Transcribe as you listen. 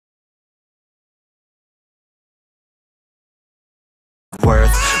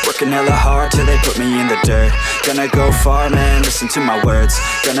worth. Working hella hard till they put me in the dirt. Gonna go far, man, listen to my words.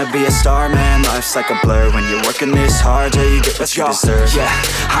 Gonna be a star, man, life's like a blur. When you're working this hard till you get what you deserve. Yeah,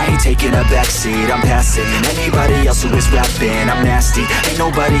 I ain't taking a backseat, I'm passing anybody else who is rapping. I'm nasty, ain't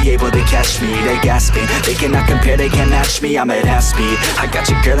nobody able to catch me. They gasping, they cannot compare, they can't match me. I'm at half speed, I got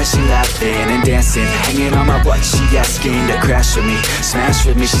your girl and she laughing and dancing, hanging on my butt, she asking to crash with me. Smash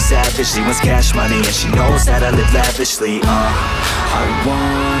with me, she savage, she wants cash money, and she knows that I live lavishly. I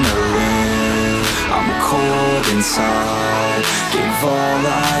wanna live, I'm cold inside. Gave all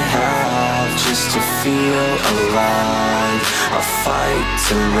I have just to feel alive. I fight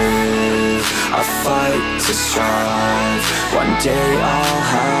to live, I fight to strive. One day I'll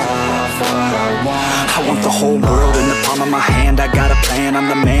have what I want. I want the whole world in the palm of my hand. I got a plan, I'm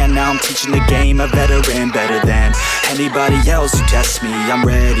the man. Now I'm teaching the game, a veteran, better than anybody else who tests me. I'm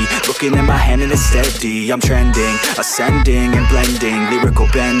ready, looking at my hand and it's steady. I'm trending, ascending and blending, lyrical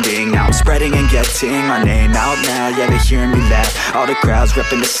bending. Now I'm spreading and getting my name out now. Yeah, they hearing me laugh, all the crowds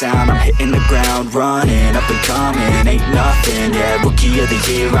repping the sound. I'm hitting the ground running, up and coming, ain't nothing. Yeah, rookie of the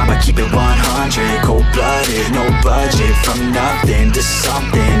year, I'ma keep it 100. Cold-blooded, no budget, from nothing to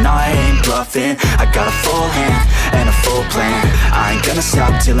something. I ain't bluffing, I got a full hand and a full plan. I ain't gonna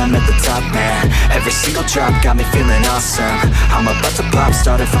stop till I'm at the top, man. Every single drop got me feeling awesome. I'm about to pop,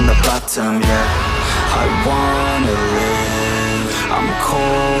 started from the bottom, yeah. I wanna live, I'm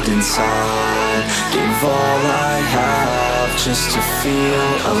cold inside. Gave all I have just to feel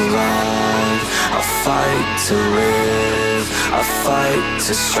alive. I fight to live, I fight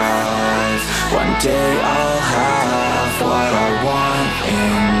to strive. One day I'll have what I want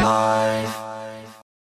in life.